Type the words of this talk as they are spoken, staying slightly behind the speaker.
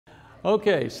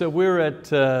Okay, so we're at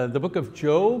the book of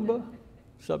Job,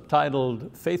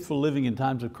 subtitled Faithful Living in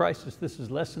Times of Crisis. This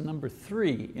is lesson number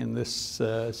 3 in this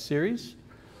series.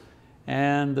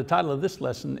 And the title of this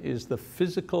lesson is The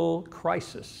Physical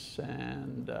Crisis,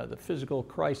 and the physical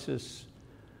crisis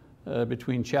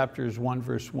between chapters 1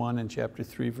 verse 1 and chapter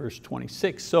 3 verse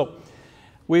 26. So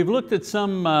we've looked at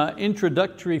some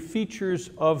introductory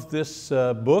features of this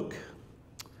book.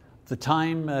 The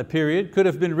time period could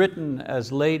have been written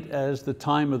as late as the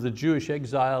time of the Jewish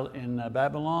exile in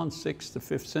Babylon, 6th to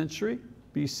 5th century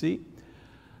BC.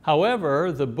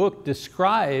 However, the book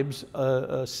describes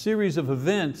a series of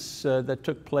events that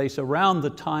took place around the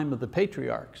time of the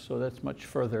patriarchs, so that's much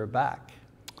further back.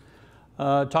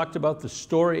 Talked about the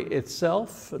story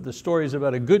itself. The story is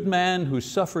about a good man who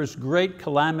suffers great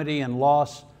calamity and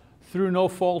loss through no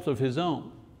fault of his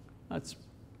own. That's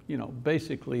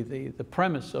basically the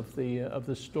premise of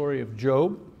the story of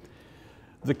Job.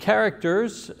 The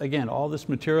characters, again, all this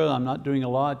material, I'm not doing a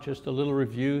lot, just a little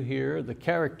review here. The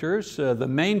characters, the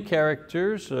main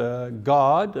characters,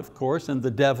 God, of course, and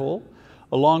the devil,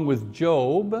 along with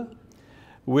Job,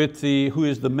 who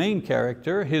is the main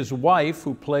character, his wife,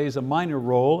 who plays a minor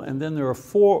role, and then there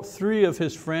are three of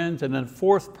his friends and a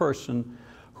fourth person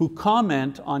who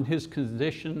comment on his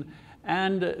condition,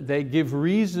 and they give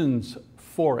reasons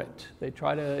for it. They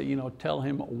try to tell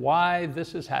him why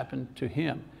this has happened to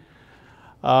him.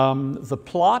 The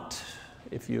plot,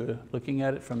 if you're looking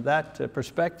at it from that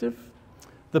perspective,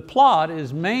 the plot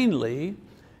is mainly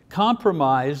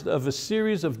comprised of a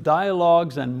series of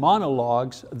dialogues and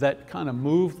monologues that kind of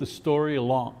move the story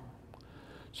along.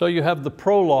 So you have the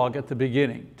prologue at the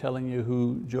beginning telling you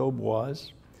who Job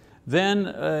was. Then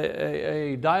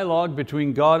a dialogue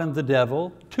between God and the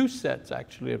devil, 2 sets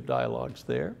actually of dialogues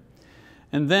there.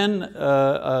 And then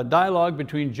a dialogue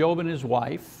between Job and his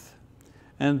wife,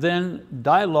 and then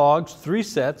dialogues, 3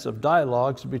 sets of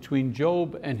dialogues between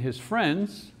Job and his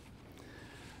friends.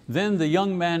 Then the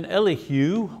young man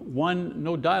Elihu,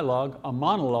 no dialogue, a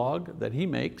monologue that he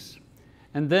makes.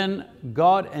 And then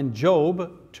God and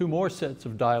Job, 2 more sets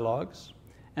of dialogues.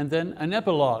 And then an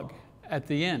epilogue at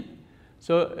the end.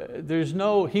 So there's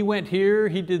no, he went here,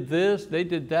 he did this, they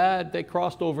did that, they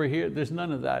crossed over here. There's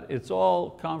none of that. It's all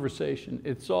conversation,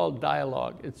 it's all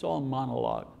dialogue, it's all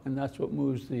monologue. And that's what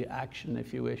moves the action,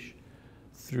 if you wish,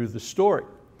 through the story.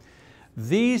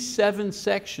 These 7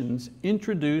 sections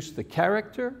introduce the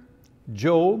character,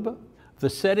 Job, the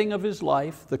setting of his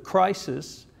life, the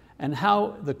crisis, and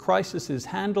how the crisis is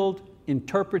handled,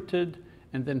 interpreted,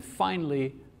 and then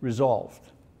finally resolved.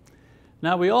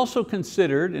 Now, we also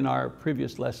considered in our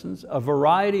previous lessons a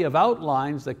variety of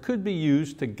outlines that could be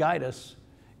used to guide us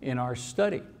in our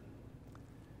study.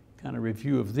 Kind of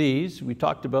review of these. We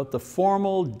talked about the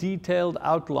formal, detailed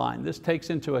outline. This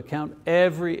takes into account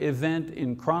every event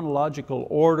in chronological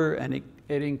order, and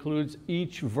it includes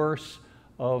each verse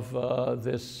of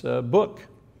this book.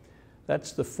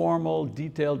 That's the formal,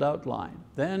 detailed outline.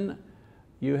 Then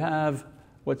you have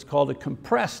what's called a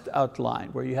compressed outline,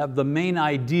 where you have the main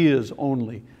ideas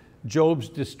only. Job's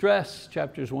distress,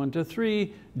 chapters 1 to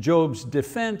 3, Job's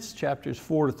defense, chapters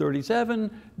 4 to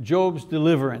 37, Job's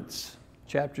deliverance,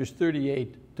 chapters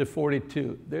 38 to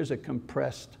 42. There's a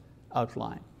compressed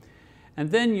outline. And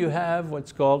then you have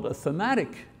what's called a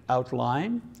thematic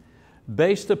outline,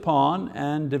 based upon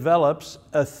and develops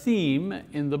a theme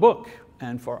in the book.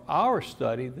 And for our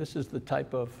study, this is the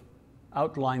type of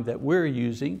outline that we're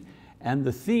using. And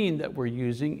the theme that we're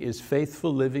using is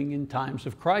faithful living in times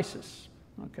of crisis,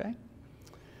 okay?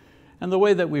 And the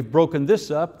way that we've broken this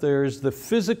up, there's the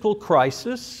physical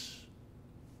crisis,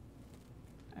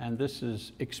 and this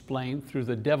is explained through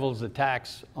the devil's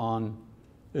attacks on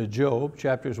Job,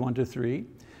 chapters 1 to 3.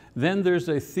 Then there's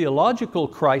a theological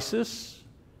crisis,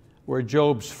 where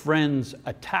Job's friends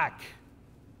attack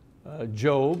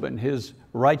Job and his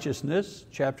righteousness,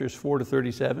 chapters 4 to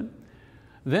 37.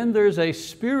 Then there's a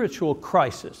spiritual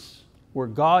crisis where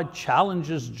God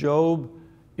challenges Job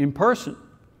in person,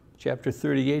 chapter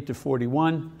 38 to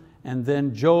 41, and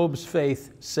then Job's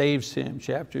faith saves him,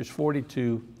 chapters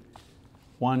 42,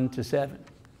 1 to 7.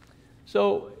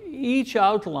 So each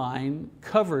outline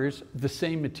covers the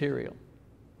same material.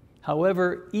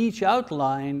 However, each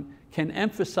outline can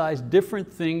emphasize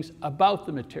different things about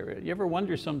the material. You ever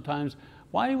wonder sometimes,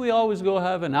 why do we always go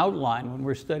have an outline when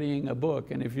we're studying a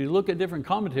book? And if you look at different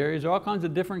commentaries, there are all kinds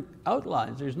of different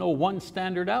outlines. There's no one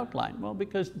standard outline. Well,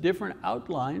 because different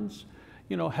outlines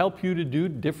help you to do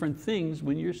different things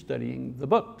when you're studying the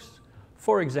books.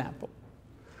 For example,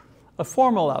 a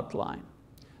formal outline.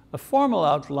 A formal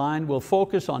outline will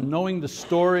focus on knowing the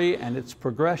story and its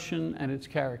progression and its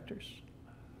characters.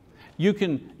 You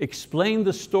can explain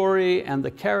the story and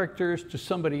the characters to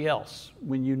somebody else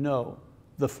when you know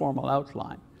the formal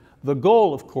outline. The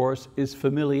goal, of course, is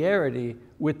familiarity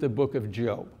with the book of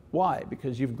Job. Why?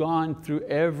 Because you've gone through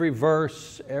every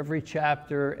verse, every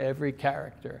chapter, every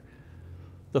character,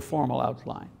 the formal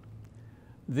outline.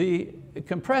 The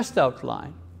compressed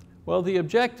outline, well, the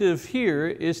objective here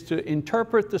is to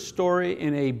interpret the story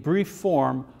in a brief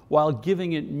form while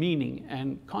giving it meaning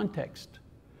and context.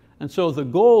 And so the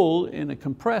goal in a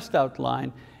compressed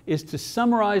outline is to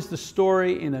summarize the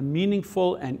story in a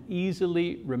meaningful and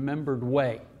easily remembered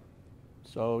way.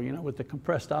 So with the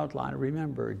compressed outline,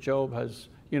 remember, Job has,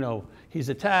 he's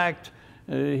attacked,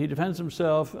 he defends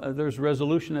himself, there's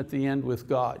resolution at the end with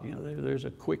God. There's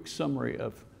a quick summary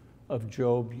of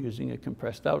Job using a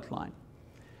compressed outline.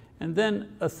 And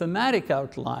then a thematic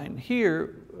outline.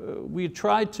 Here, we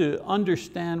try to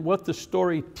understand what the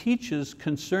story teaches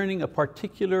concerning a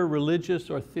particular religious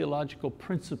or theological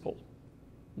principle.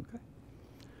 Okay?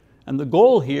 And the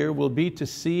goal here will be to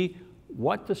see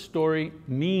what the story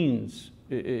means,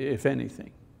 if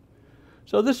anything.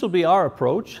 So this will be our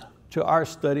approach to our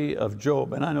study of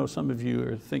Job. And I know some of you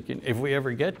are thinking, if we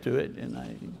ever get to it,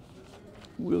 and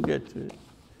we'll get to it.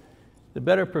 The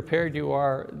better prepared you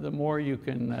are, the more you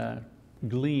can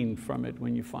glean from it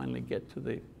when you finally get to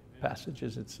the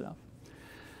passages itself.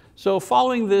 So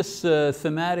following this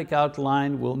thematic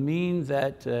outline will mean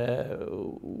that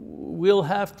we'll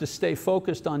have to stay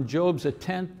focused on Job's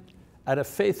attempt at a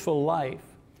faithful life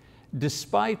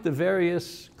despite the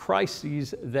various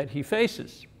crises that he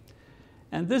faces.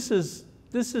 And this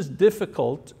is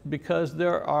difficult because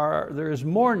there is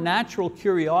more natural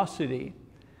curiosity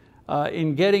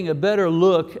in getting a better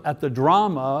look at the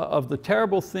drama of the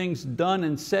terrible things done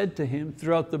and said to him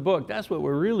throughout the book. That's what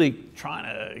we're really trying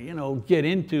to get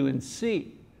into and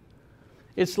see.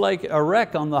 It's like a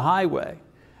wreck on the highway.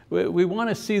 We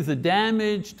want to see the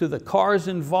damage to the cars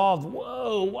involved.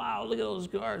 Whoa, wow, look at those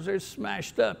cars, they're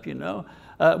smashed up.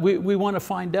 We want to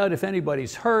find out if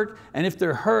anybody's hurt, and if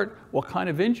they're hurt, what kind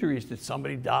of injuries? Did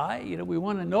somebody die? We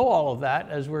want to know all of that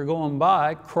as we're going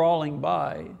by, crawling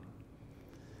by.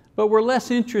 But we're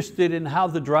less interested in how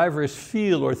the drivers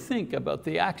feel or think about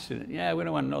the accident. Yeah, we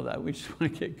don't want to know that. We just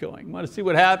want to get going. We want to see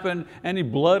what happened, any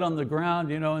blood on the ground,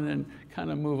 and then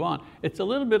kind of move on. It's a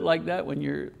little bit like that when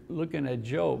you're looking at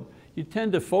Job. You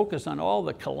tend to focus on all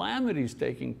the calamities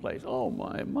taking place. Oh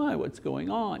my, what's going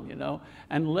on,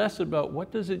 and less about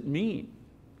what does it mean.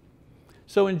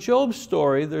 So in Job's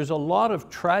story, there's a lot of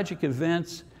tragic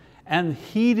events and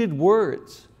heated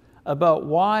words about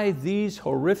why these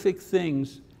horrific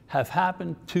things have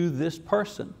happened to this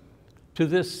person, to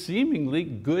this seemingly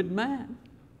good man.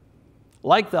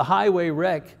 Like the highway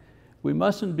wreck, we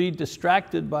mustn't be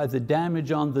distracted by the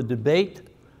damage on the debate,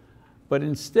 but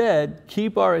instead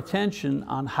keep our attention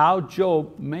on how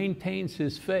Job maintains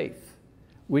his faith,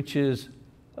 which is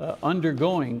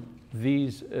undergoing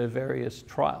these various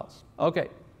trials. Okay,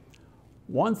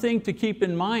 one thing to keep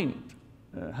in mind,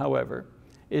 however,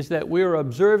 is that we're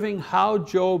observing how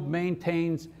Job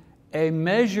maintains a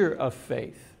measure of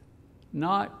faith,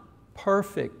 not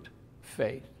perfect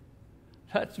faith.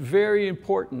 That's very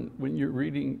important when you're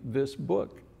reading this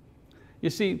book. You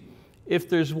see, if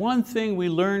there's one thing we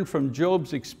learn from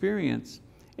Job's experience,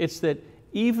 it's that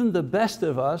even the best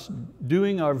of us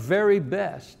doing our very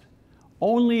best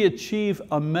only achieve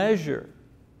a measure,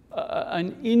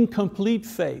 an incomplete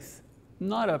faith,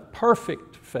 not a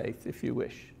perfect faith, if you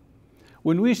wish.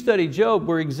 When we study Job,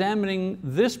 we're examining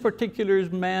this particular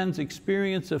man's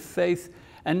experience of faith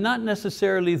and not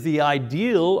necessarily the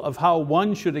ideal of how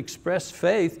one should express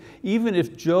faith, even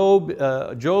if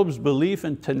Job's belief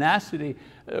and tenacity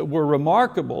were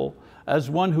remarkable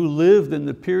as one who lived in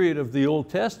the period of the Old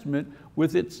Testament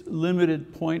with its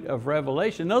limited point of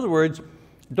revelation. In other words,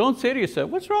 don't say to yourself,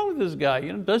 what's wrong with this guy?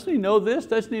 Doesn't he know this?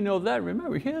 Doesn't he know that?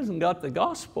 Remember, he hasn't got the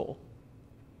gospel.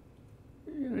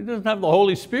 He doesn't have the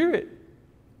Holy Spirit.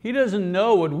 He doesn't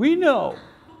know what we know.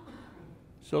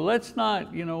 So let's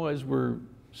not, as we're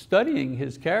studying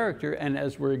his character and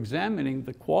as we're examining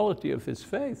the quality of his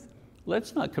faith,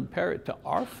 let's not compare it to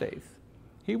our faith.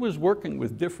 He was working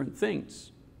with different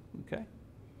things, okay?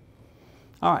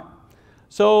 All right,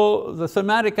 so the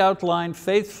thematic outline,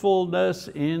 faithfulness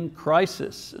in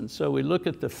crisis. And so we look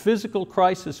at the physical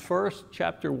crisis first,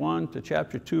 chapter 1 to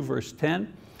chapter 2, verse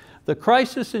 10. The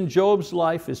crisis in Job's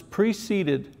life is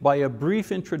preceded by a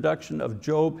brief introduction of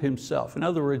Job himself. In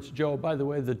other words, Job, by the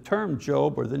way, the term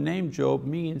Job or the name Job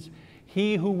means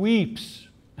he who weeps.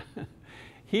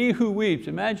 He who weeps.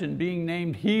 Imagine being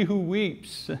named he who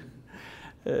weeps.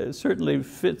 Certainly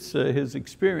fits his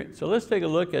experience. So let's take a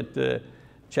look at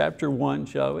chapter 1,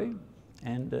 shall we?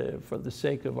 And for the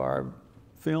sake of our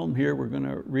film here, we're going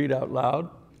to read out loud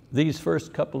these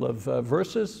first couple of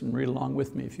verses, and read along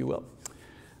with me if you will.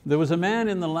 There was a man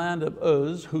in the land of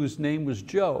Uz whose name was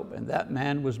Job, and that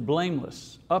man was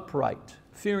blameless, upright,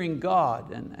 fearing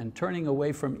God and turning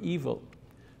away from evil.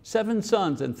 7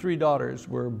 sons and 3 daughters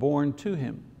were born to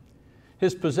him.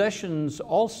 His possessions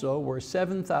also were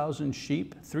 7,000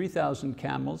 sheep, 3,000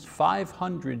 camels,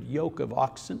 500 yoke of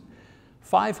oxen,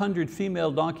 500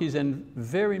 female donkeys, and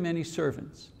very many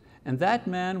servants. And that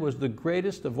man was the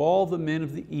greatest of all the men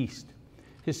of the East.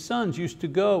 His sons used to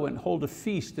go and hold a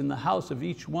feast in the house of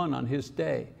each one on his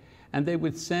day, and they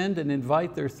would send and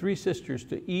invite their 3 sisters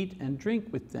to eat and drink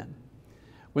with them.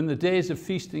 When the days of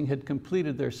feasting had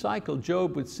completed their cycle,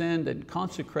 Job would send and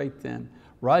consecrate them,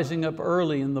 rising up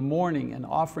early in the morning and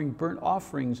offering burnt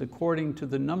offerings according to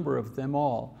the number of them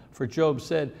all. For Job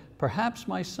said, "Perhaps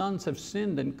my sons have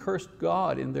sinned and cursed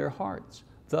God in their hearts."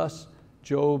 Thus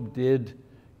Job did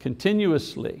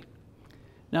continuously.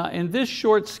 Now in this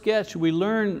short sketch we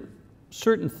learn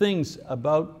certain things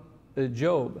about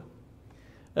Job.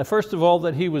 First of all,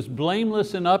 that he was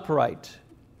blameless and upright,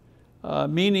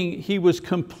 meaning he was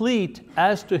complete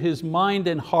as to his mind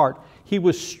and heart. He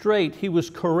was straight, he was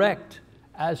correct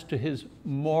as to his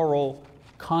moral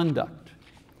conduct.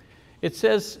 It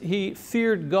says he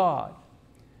feared God.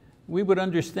 We would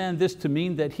understand this to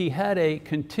mean that he had a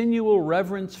continual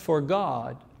reverence for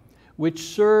God, which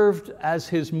served as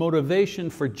his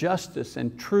motivation for justice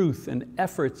and truth and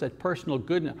efforts at personal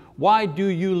goodness. Why do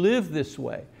you live this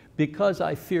way? Because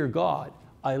I fear God,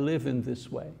 I live in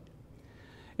this way.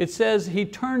 It says he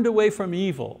turned away from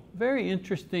evil. Very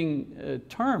interesting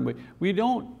term. We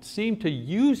don't seem to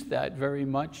use that very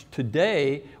much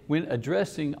today when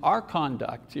addressing our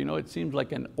conduct. You know, it seems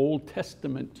like an Old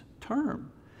Testament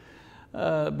term.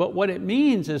 But what it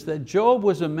means is that Job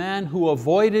was a man who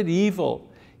avoided evil.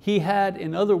 He had,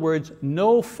 in other words,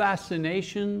 no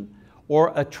fascination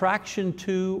or attraction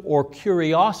to or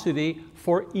curiosity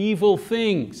for evil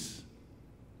things,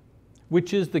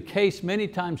 which is the case many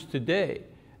times today.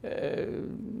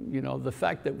 The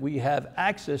fact that we have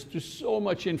access to so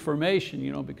much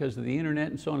information, because of the internet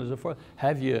and so on and so forth.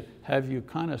 Have you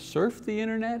kind of surfed the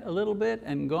internet a little bit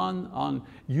and gone on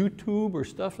YouTube or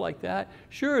stuff like that?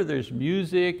 Sure, there's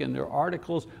music and there are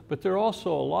articles, but there are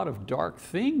also a lot of dark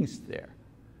things there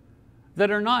that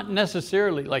are not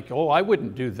necessarily like, oh, I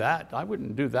wouldn't do that. I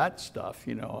wouldn't do that stuff.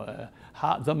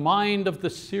 The mind of the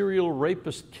serial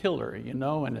rapist killer,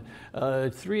 and a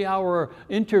 3-hour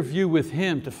interview with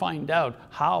him to find out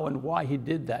how and why he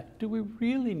did that. Do we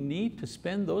really need to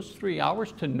spend those 3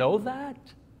 hours to know that?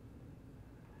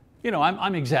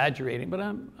 I'm exaggerating,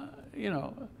 but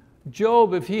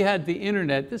Job, if he had the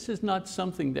internet, this is not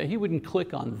something that he wouldn't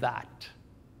click on that.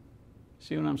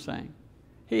 See what I'm saying?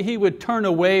 He would turn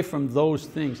away from those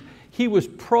things. He was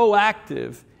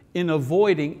proactive in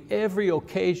avoiding every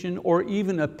occasion or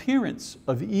even appearance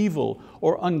of evil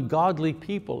or ungodly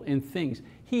people in things.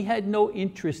 He had no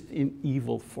interest in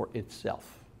evil for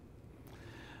itself.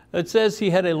 It says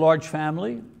he had a large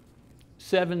family,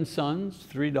 7 sons,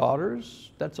 3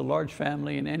 daughters. That's a large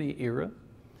family in any era.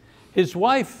 His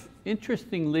wife,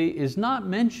 interestingly, is not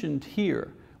mentioned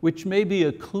here, which may be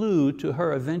a clue to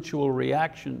her eventual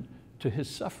reaction to his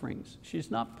sufferings. She's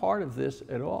not part of this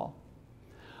at all.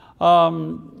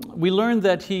 We learned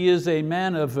that he is a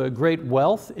man of great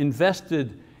wealth,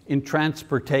 invested in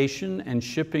transportation and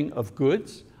shipping of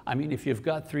goods. I mean, if you've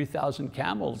got 3,000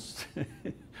 camels,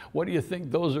 what do you think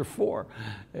those are for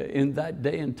in that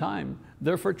day and time?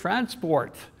 They're for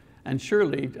transport. And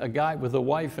surely a guy with a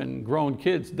wife and grown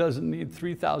kids doesn't need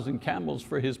 3,000 camels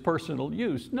for his personal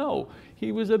use. No,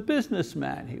 he was a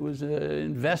businessman. He was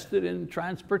invested in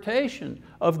transportation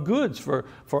of goods for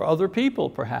other people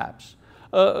perhaps.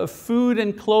 Food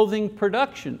and clothing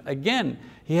production. Again,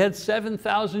 he had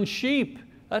 7,000 sheep.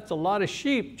 That's a lot of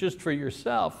sheep just for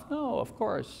yourself. No, of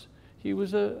course, he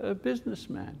was a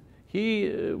businessman. He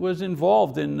was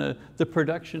involved in the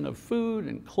production of food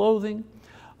and clothing.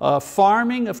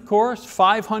 Farming, of course,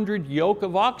 500 yoke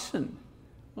of oxen.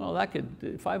 Well,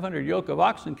 500 yoke of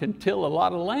oxen can till a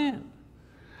lot of land.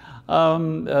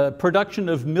 Production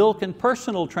of milk and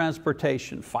personal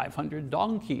transportation, 500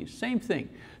 donkeys, same thing.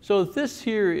 So this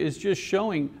here is just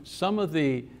showing some of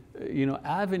the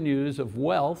avenues of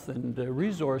wealth and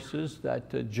resources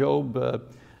that Job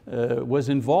was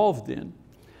involved in.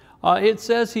 It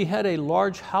says he had a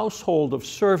large household of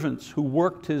servants who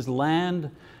worked his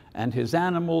land and his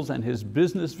animals and his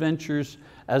business ventures,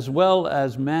 as well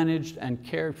as managed and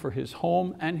cared for his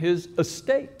home and his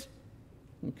estate.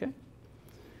 Okay?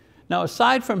 Now,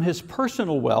 aside from his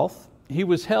personal wealth, he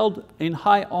was held in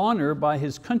high honor by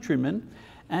his countrymen,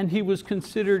 and he was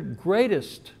considered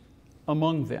greatest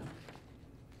among them.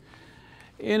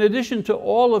 In addition to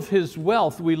all of his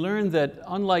wealth, we learn that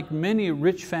unlike many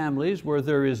rich families where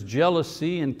there is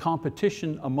jealousy and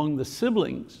competition among the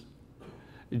siblings,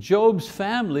 Job's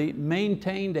family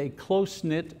maintained a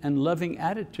close-knit and loving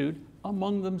attitude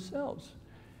among themselves.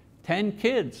 10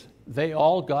 kids, they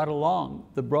all got along.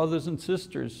 The brothers and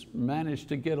sisters managed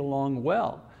to get along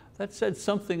well. That said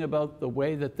something about the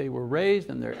way that they were raised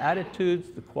and their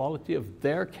attitudes, the quality of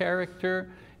their character,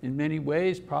 in many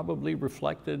ways probably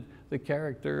reflected the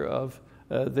character of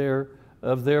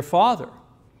their father.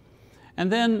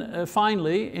 And then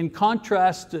finally, in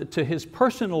contrast to his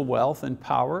personal wealth and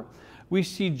power, we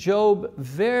see Job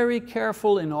very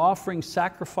careful in offering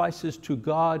sacrifices to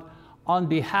God on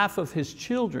behalf of his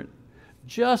children,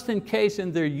 just in case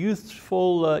in their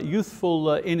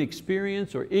youthful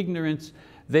inexperience or ignorance,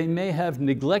 they may have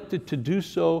neglected to do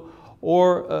so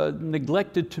or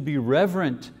neglected to be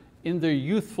reverent in their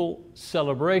youthful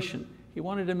celebration. He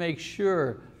wanted to make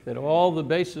sure that all the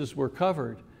bases were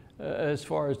covered as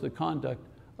far as the conduct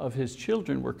of his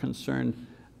children were concerned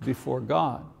before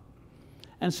God.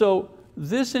 And so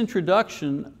this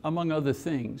introduction, among other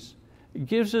things,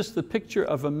 gives us the picture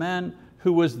of a man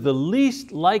who was the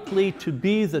least likely to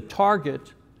be the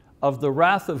target of the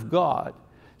wrath of God,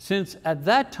 since at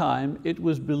that time it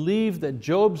was believed that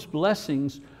Job's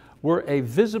blessings were a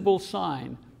visible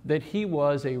sign that he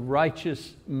was a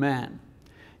righteous man.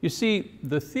 You see,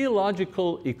 the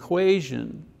theological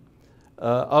equation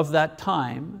of that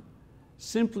time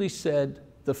simply said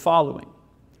the following: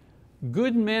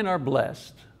 good men are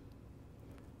blessed,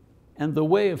 and the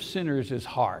way of sinners is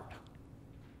hard.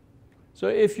 So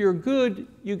if you're good,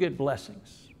 you get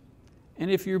blessings.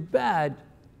 And if you're bad,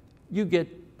 you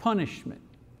get punishment.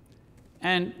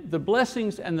 And the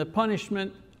blessings and the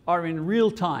punishment are in real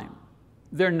time.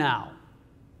 They're now,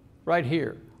 right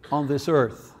here on this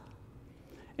earth.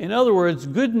 In other words,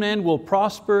 good men will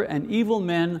prosper and evil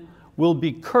men will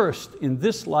be cursed in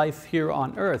this life here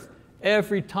on earth.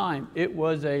 Every time. It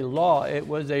was a law, it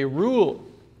was a rule,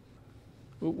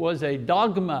 it was a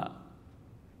dogma,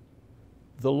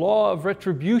 the law of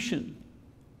retribution.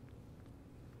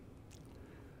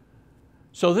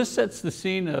 So this sets the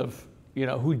scene of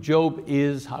who Job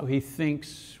is, how he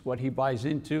thinks, what he buys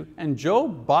into, and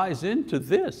Job buys into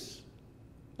this.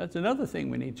 That's another thing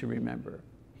we need to remember.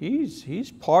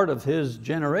 He's part of his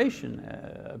generation,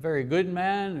 a very good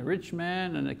man, a rich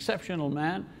man, an exceptional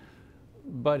man,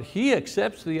 but he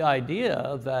accepts the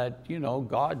idea that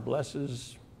God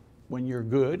blesses when you're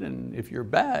good, and if you're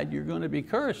bad, you're going to be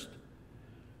cursed.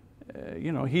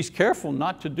 He's careful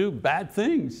not to do bad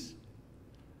things.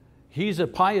 He's a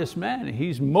pious man.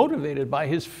 He's motivated by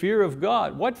his fear of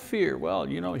God. What fear? Well,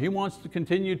 he wants to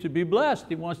continue to be blessed.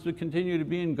 He wants to continue to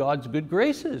be in God's good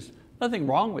graces. Nothing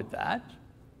wrong with that.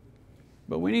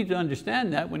 But we need to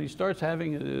understand that when he starts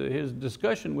having his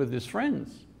discussion with his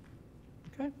friends.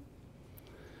 Okay?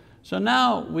 So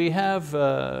now we have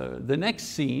the next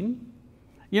scene.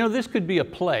 This could be a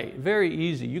play, very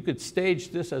easy. You could stage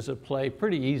this as a play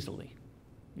pretty easily,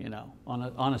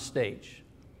 on a stage.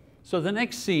 So the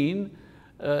next scene,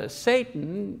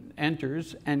 Satan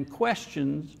enters and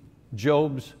questions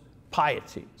Job's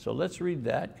piety. So let's read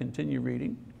that, continue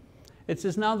reading. It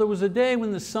says, now there was a day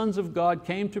when the sons of God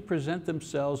came to present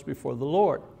themselves before the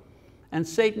Lord, and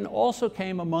Satan also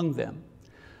came among them.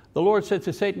 The Lord said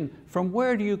to Satan, from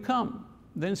where do you come?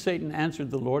 Then Satan answered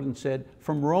the Lord and said,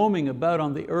 from roaming about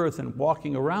on the earth and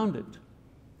walking around it.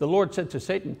 The Lord said to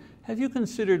Satan, have you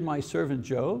considered my servant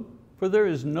Job? For there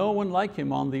is no one like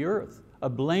him on the earth, a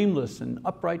blameless and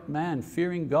upright man,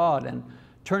 fearing God and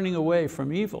turning away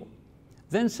from evil.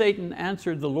 Then Satan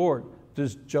answered the Lord,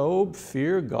 does Job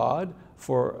fear God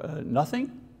for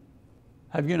nothing?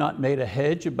 Have you not made a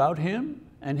hedge about him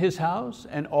and his house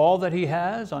and all that he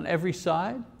has on every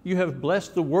side? You have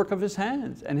blessed the work of his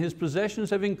hands, and his possessions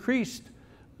have increased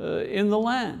in the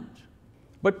land.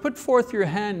 But put forth your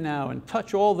hand now and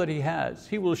touch all that he has.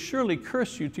 He will surely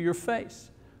curse you to your face.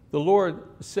 The Lord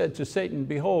said to Satan,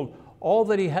 behold, all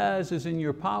that he has is in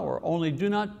your power, only do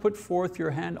not put forth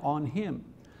your hand on him.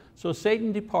 So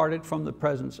Satan departed from the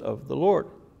presence of the Lord.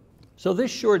 So this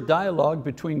short dialogue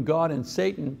between God and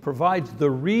Satan provides the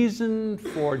reason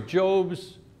for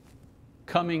Job's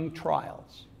coming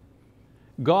trials.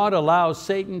 God allows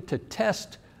Satan to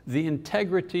test the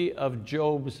integrity of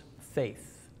Job's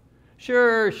faith.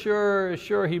 Sure,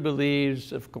 he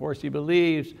believes, of course he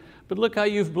believes, but look how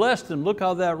you've blessed him. Look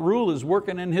how that rule is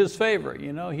working in his favor.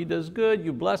 He does good,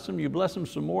 you bless him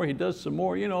some more, he does some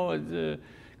more.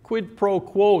 quid pro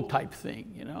quo type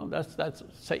thing. That's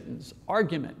Satan's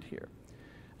argument here.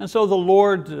 And so the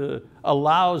Lord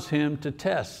allows him to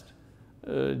test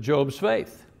Job's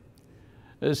faith.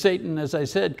 Satan, as I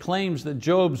said, claims that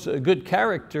Job's good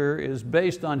character is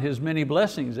based on his many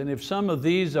blessings, and if some of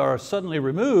these are suddenly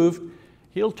removed,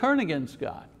 he'll turn against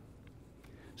God.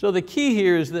 So the key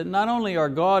here is that not only are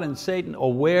God and Satan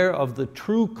aware of the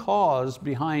true cause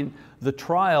behind the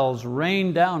trials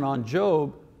rained down on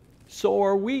Job, so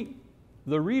are we,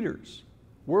 the readers.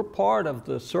 We're part of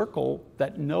the circle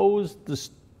that knows the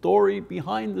story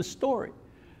behind the story.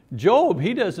 Job,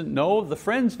 he doesn't know, the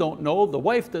friends don't know, the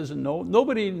wife doesn't know,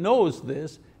 nobody knows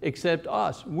this except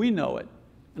us. We know it.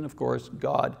 And of course,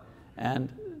 God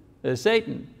and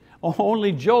Satan.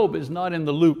 Only Job is not in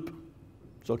the loop.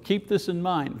 So keep this in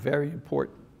mind, very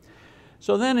important.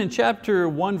 So then in chapter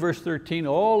 1 verse 13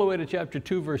 all the way to chapter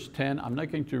 2 verse 10, I'm not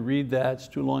going to read that, it's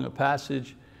too long a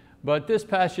passage, but this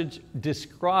passage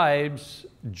describes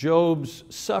Job's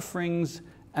sufferings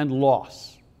and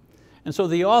loss. And so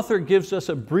the author gives us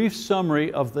a brief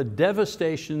summary of the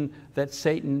devastation that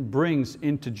Satan brings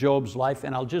into Job's life,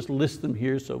 and I'll just list them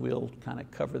here so we'll kind of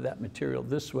cover that material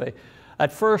this way.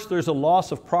 At first, there's a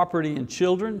loss of property and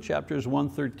children, chapters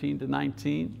 1:13 to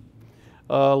 19.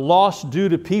 Loss due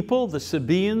to people, the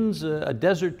Sabaeans, a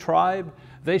desert tribe,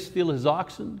 they steal his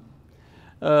oxen.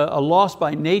 A loss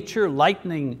by nature,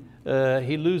 lightning,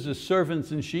 he loses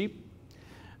servants and sheep.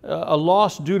 A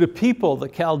loss due to people, the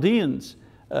Chaldeans,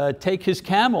 take his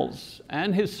camels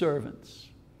and his servants.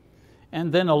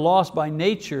 And then a loss by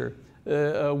nature,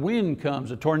 a wind comes,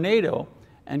 a tornado,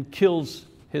 and kills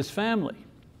his family.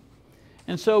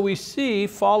 And so we see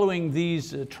following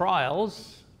these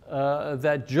trials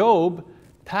that Job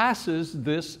passes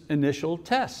this initial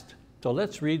test. So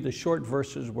let's read the short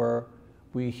verses where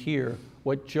we hear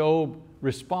what Job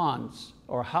responds,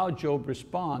 or how Job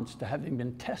responds to having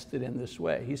been tested in this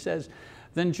way. He says,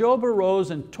 "Then Job arose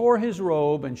and tore his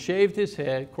robe and shaved his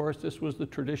head." Of course, this was the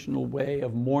traditional way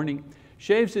of mourning.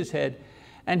 Shaves his head,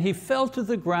 and he fell to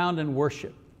the ground and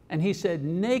worshiped. And he said,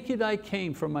 "Naked I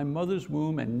came from my mother's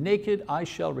womb, and naked I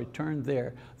shall return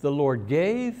there. The Lord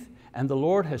gave, and the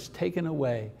Lord has taken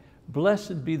away.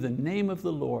 Blessed be the name of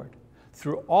the Lord."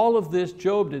 Through all of this,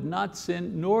 Job did not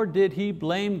sin, nor did he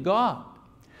blame God.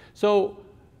 So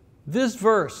this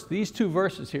verse, these two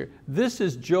verses here, this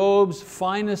is Job's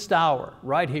finest hour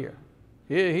right here.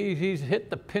 He's hit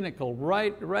the pinnacle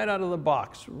right out of the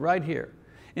box, right here,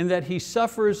 in that he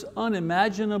suffers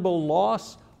unimaginable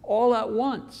loss all at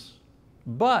once.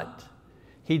 But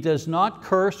he does not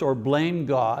curse or blame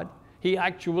God. He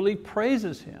actually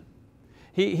praises Him.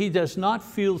 He does not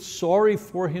feel sorry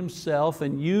for himself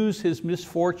and use his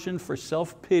misfortune for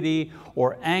self-pity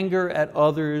or anger at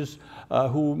others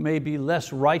who may be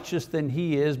less righteous than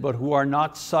he is, but who are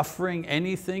not suffering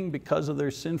anything because of their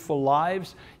sinful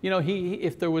lives.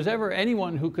 If there was ever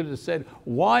anyone who could have said,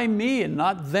 "Why me and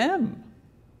not them?"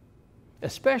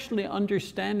 Especially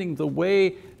understanding the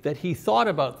way that he thought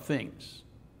about things.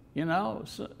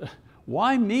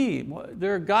 Why me?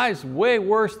 There are guys way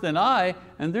worse than I,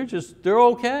 and they're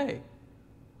okay.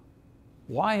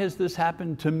 Why has this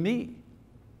happened to me?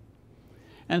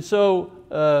 And so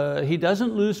he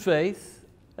doesn't lose faith.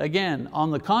 Again,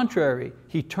 on the contrary,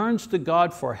 he turns to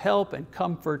God for help and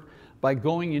comfort by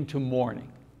going into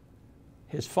mourning.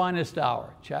 His finest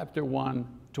hour, chapter 1,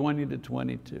 20 to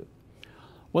 22.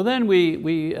 Well, then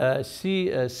we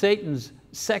see Satan's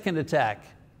second attack,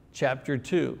 chapter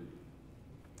 2.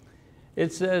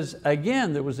 It says,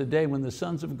 "Again there was a day when the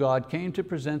sons of God came to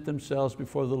present themselves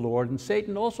before the Lord, and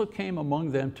Satan also came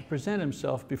among them to present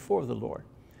himself before the Lord.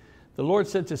 The Lord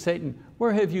said to Satan,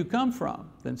 'Where have you come from?'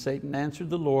 Then Satan answered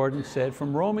the Lord and said,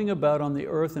 'From roaming about on the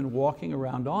earth and walking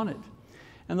around on it.'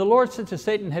 And the Lord said to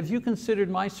Satan, 'Have you considered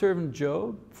my servant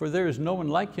Job? For there is no one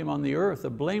like him on the earth, a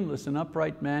blameless and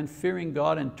upright man, fearing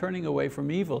God and turning away from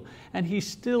evil. And he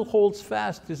still holds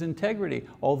fast his integrity,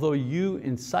 although you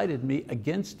incited me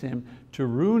against him to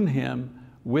ruin him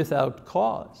without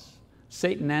cause.'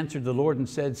 Satan answered the Lord and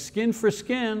said, 'Skin for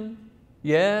skin.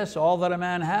 Yes, all that a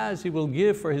man has he will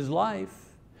give for his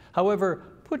life. However,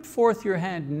 put forth your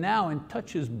hand now and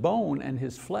touch his bone and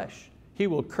his flesh. He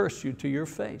will curse you to your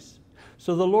face.'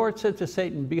 So the Lord said to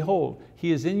Satan, 'Behold,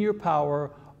 he is in your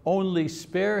power, only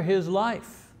spare his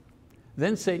life.'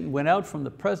 Then Satan went out from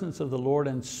the presence of the Lord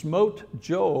and smote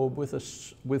Job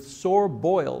with sore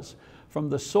boils from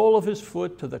the sole of his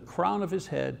foot to the crown of his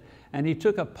head, and he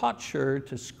took a potsherd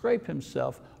to scrape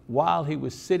himself while he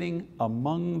was sitting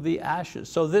among the ashes."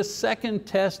 So this second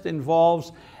test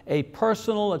involves a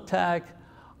personal attack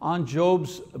on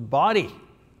Job's body.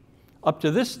 Up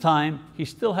to this time, he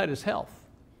still had his health.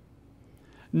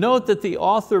 Note that the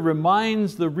author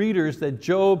reminds the readers that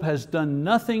Job has done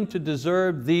nothing to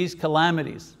deserve these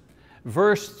calamities.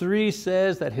 Verse 3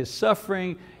 says that his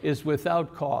suffering is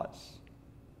without cause.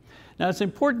 Now it's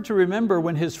important to remember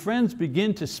when his friends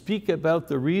begin to speak about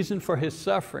the reason for his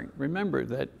suffering, remember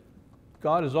that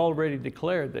God has already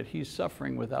declared that he's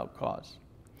suffering without cause.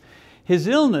 His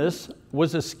illness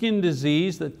was a skin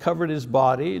disease that covered his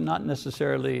body, not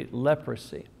necessarily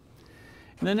leprosy.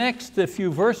 In the next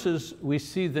few verses, we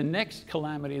see the next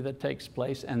calamity that takes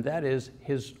place, and that is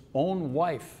his own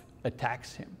wife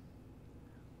attacks him.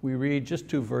 We read just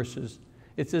 2 verses.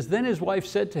 It says, then his wife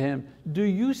said to him, do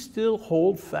you still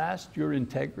hold fast your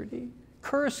integrity?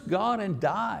 Curse God and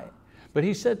die. But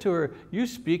he said to her, you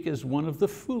speak as one of the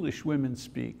foolish women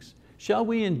speaks. Shall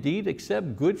we indeed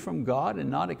accept good from God and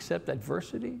not accept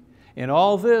adversity? In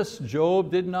all this,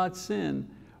 Job did not sin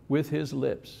with his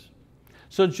lips.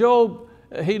 So Job,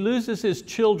 he loses his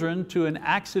children to an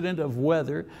accident of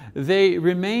weather. They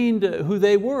remained who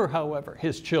they were, however,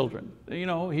 his children.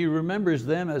 He remembers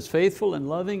them as faithful and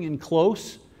loving and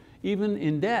close, even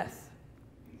in death.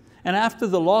 And after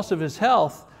the loss of his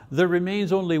health, there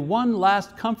remains only one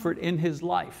last comfort in his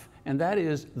life, and that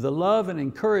is the love and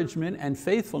encouragement and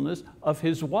faithfulness of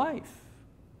his wife.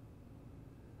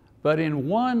 But in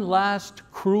one last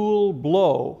cruel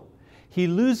blow, he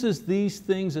loses these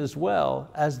things as well,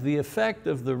 as the effect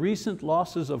of the recent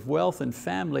losses of wealth and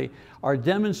family are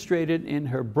demonstrated in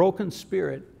her broken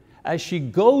spirit as she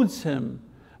goads him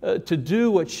to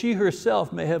do what she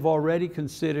herself may have already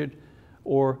considered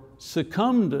or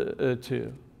succumbed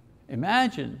to.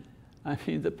 Imagine,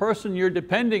 the person you're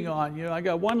depending on, I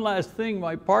got one last thing,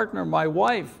 my partner, my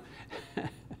wife.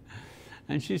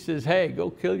 And she says, hey, go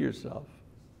kill yourself.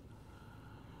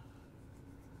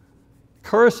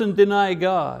 Curse and deny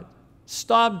God.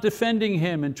 Stop defending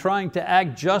Him and trying to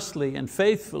act justly and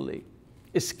faithfully.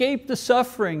 Escape the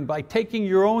suffering by taking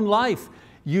your own life.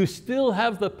 You still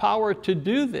have the power to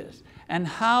do this. And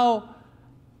how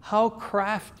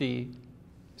crafty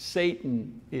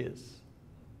Satan is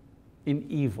in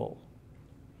evil.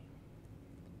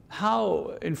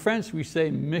 How, in French we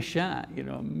say méchant,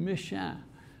 méchant.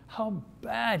 How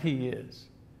bad he is.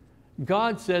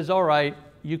 God says, all right,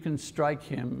 you can strike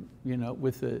him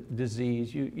with a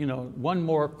disease. One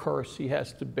more curse he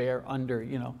has to bear under.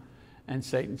 And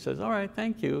Satan says, all right,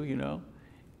 thank you.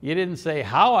 You didn't say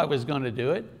how I was going to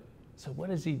do it. So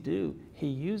what does he do? He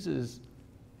uses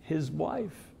his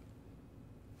wife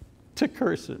to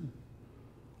curse him.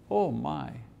 Oh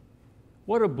my,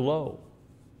 what a blow.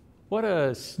 What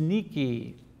a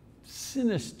sneaky,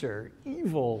 sinister,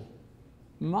 evil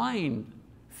mind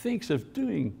thinks of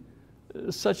doing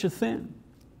such a thing.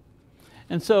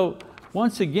 And so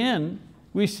once again,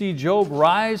 we see Job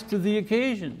rise to the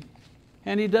occasion.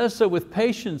 And he does so with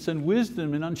patience and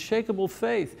wisdom and unshakable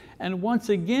faith. And once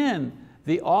again,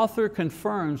 the author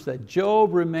confirms that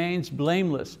Job remains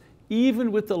blameless,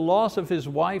 even with the loss of his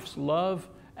wife's love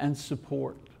and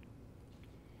support.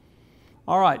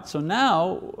 All right, so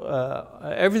now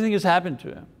everything has happened to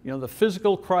him. The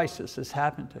physical crisis has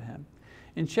happened to him.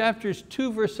 In chapters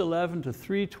 2 verse 11 to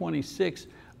 3:26,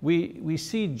 we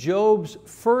see Job's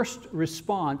first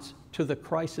response to the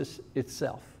crisis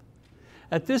itself.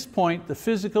 At this point, the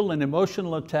physical and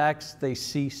emotional attacks, they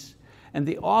cease, and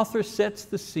the author sets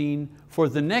the scene for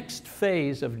the next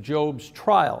phase of Job's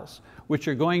trials, which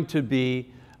are going to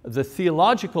be the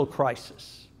theological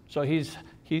crisis. So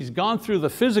he's gone through the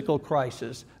physical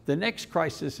crisis. The next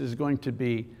crisis is going to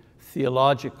be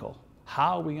theological,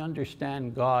 how we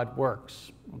understand God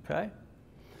works, okay?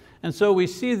 And so we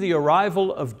see the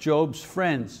arrival of Job's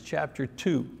friends, chapter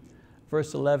 2,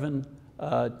 verse 11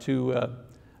 to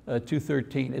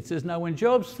 2:13. It says, now when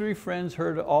Job's 3 friends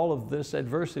heard all of this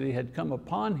adversity had come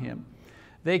upon him,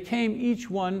 they came each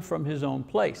one from his own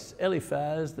place,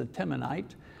 Eliphaz the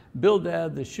Temanite,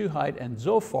 Bildad the Shuhite, and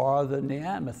Zophar the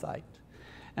Naamathite.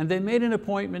 And they made an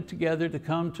appointment together to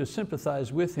come to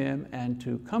sympathize with him and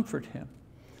to comfort him.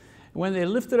 When they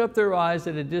lifted up their eyes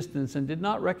at a distance and did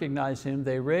not recognize him,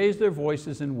 they raised their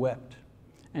voices and wept.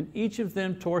 And each of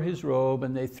them tore his robe,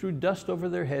 and they threw dust over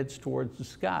their heads towards the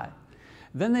sky.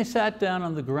 Then they sat down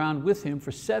on the ground with him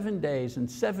for 7 days and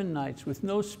 7 nights, with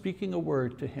no speaking a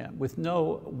word to him, with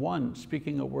no one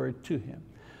speaking a word to him.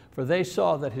 For they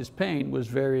saw that his pain was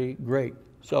very great.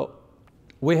 So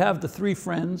we have the 3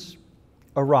 friends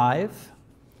arrive.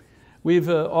 We've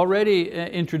already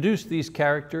introduced these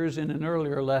characters in an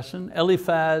earlier lesson.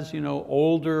 Eliphaz,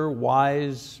 older,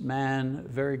 wise man,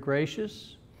 very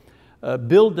gracious.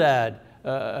 Bildad,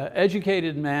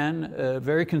 educated man,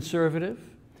 very conservative.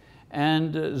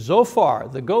 And Zophar,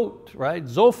 the goat, right?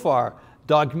 Zophar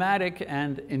dogmatic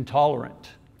and intolerant.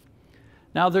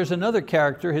 Now there's another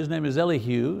character, his name is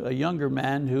Elihu, a younger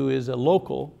man who is a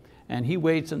local, and he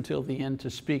waits until the end to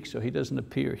speak, so he doesn't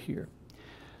appear here.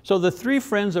 So the three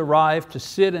friends arrive to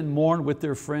sit and mourn with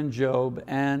their friend Job,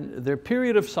 and their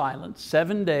period of silence,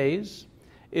 7 days,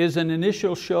 is an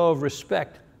initial show of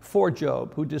respect for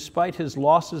Job, who despite his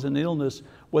losses and illness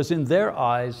was in their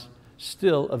eyes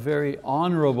still a very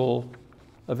honorable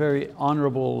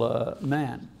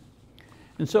man.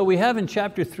 And so we have in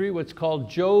chapter 3 what's called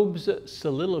Job's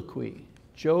soliloquy.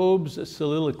 Job's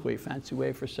soliloquy, fancy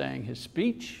way for saying his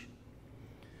speech.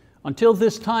 Until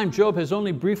this time, Job has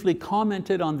only briefly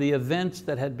commented on the events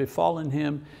that had befallen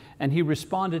him, and he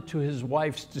responded to his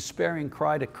wife's despairing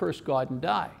cry to curse God and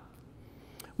die.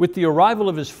 With the arrival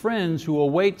of his friends who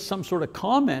await some sort of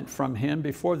comment from him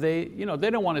before they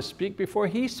don't want to speak before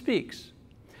he speaks.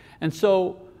 And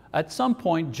so at some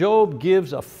point, Job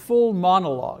gives a full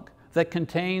monologue that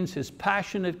contains his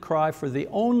passionate cry for the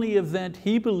only event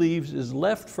he believes is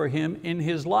left for him in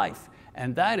his life,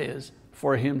 and that is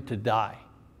for him to die.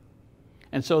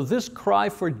 And so this cry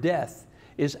for death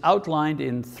is outlined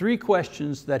in 3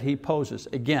 questions that he poses.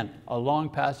 Again, a long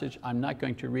passage, I'm not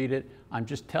going to read it, I'm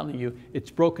just telling you,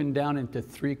 it's broken down into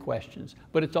 3 questions,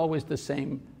 but it's always the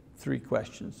same 3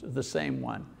 questions, the same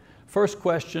one. First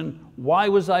question, why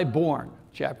was I born?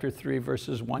 Chapter 3,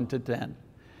 verses 1 to 10.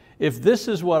 If this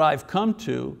is what I've come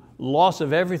to, loss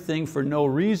of everything for no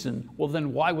reason, well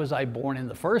then why was I born in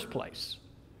the first place?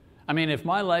 I mean, if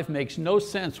my life makes no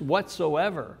sense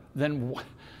whatsoever, then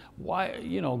why,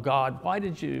 God, why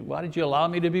did you allow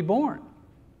me to be born?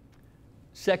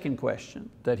 Second question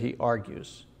that he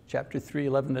argues, chapter 3,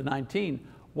 11 to 19,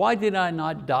 why did I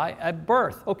not die at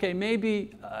birth? Okay,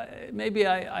 maybe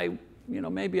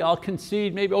I'll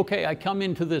concede, okay, I come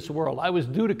into this world. I was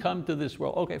due to come to this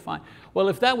world. Okay, fine. Well,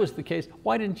 if that was the case,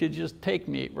 why didn't you just take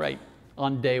me right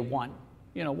on day 1?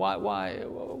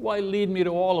 Why lead me to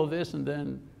all of this and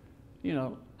then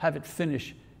have it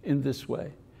finish in this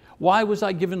way? Why was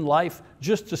I given life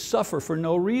just to suffer for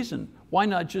no reason? Why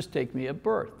not just take me at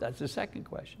birth? That's the second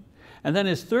question. And then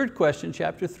his third question,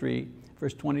 chapter 3,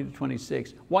 verse 20 to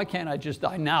 26, why can't I just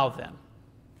die now then?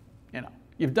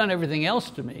 You've done everything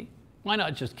else to me. Why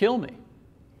not just kill me?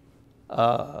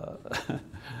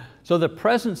 So the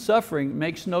present suffering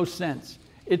makes no sense.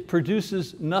 It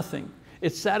produces nothing.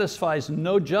 It satisfies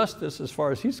no justice as far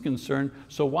as he's concerned,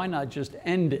 so why not just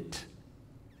end it?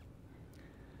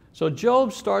 So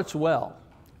Job starts well,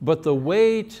 but the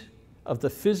weight of the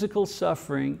physical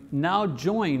suffering, now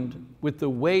joined with the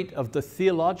weight of the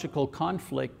theological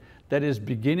conflict that is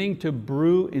beginning to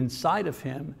brew inside of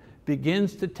him,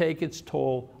 begins to take its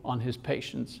toll on his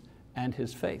patience and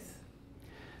his faith.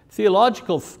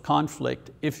 Theological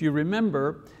conflict, if you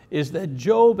remember, is that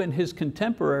Job and his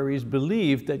contemporaries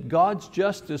believed that God's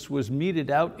justice was meted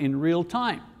out in real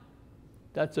time.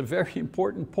 That's a very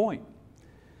important point.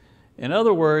 In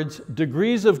other words,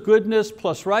 degrees of goodness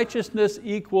plus righteousness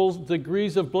equals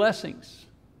degrees of blessings.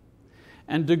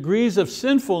 And degrees of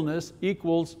sinfulness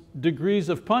equals degrees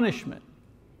of punishment.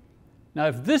 Now,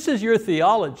 if this is your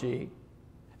theology,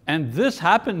 and this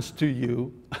happens to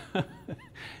you,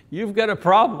 you've got a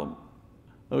problem,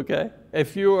 okay?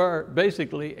 If you are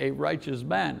basically a righteous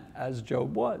man, as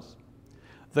Job was.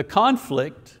 The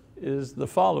conflict is the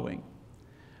following.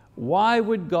 Why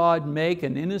would God make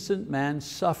an innocent man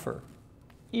suffer?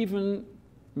 Even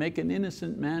make an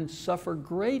innocent man suffer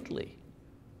greatly?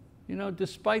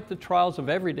 Despite the trials of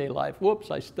everyday life,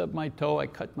 whoops, I stubbed my toe, I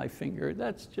cut my finger,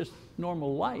 that's just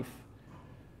normal life.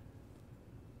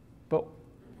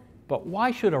 But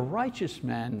why should a righteous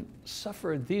man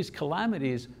suffer these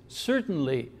calamities?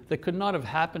 Certainly, that could not have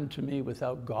happened to me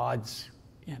without God's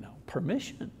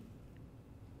permission.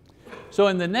 So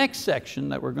in the next section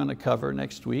that we're going to cover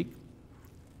next week,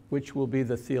 which will be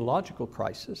the theological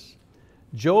crisis,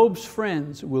 Job's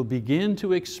friends will begin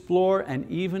to explore and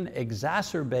even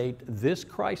exacerbate this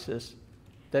crisis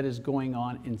that is going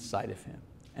on inside of him.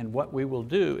 And what we will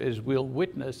do is we'll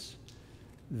witness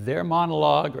their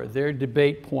monologue or their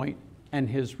debate point and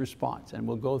his response. And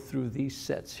we'll go through these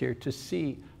sets here to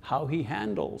see how he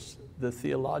handles the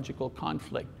theological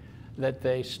conflict that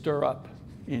they stir up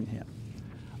in him.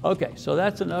 Okay, so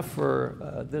that's enough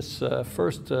for this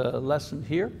first lesson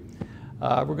here.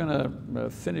 We're going to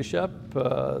finish up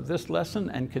this lesson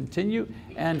and continue.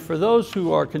 And for those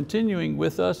who are continuing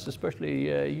with us,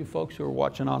 especially you folks who are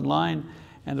watching online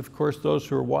And of course, those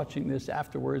who are watching this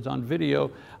afterwards on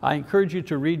video, I encourage you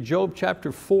to read Job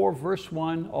chapter 4, verse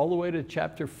 1, all the way to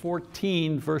chapter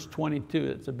 14, verse 22.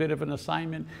 It's a bit of an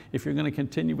assignment. If you're going to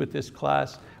continue with this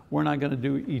class, we're not going to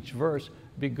do each verse.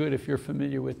 It'd be good if you're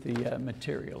familiar with the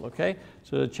material, okay?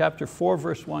 So chapter 4,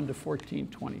 verse 1 to 14,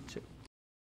 22.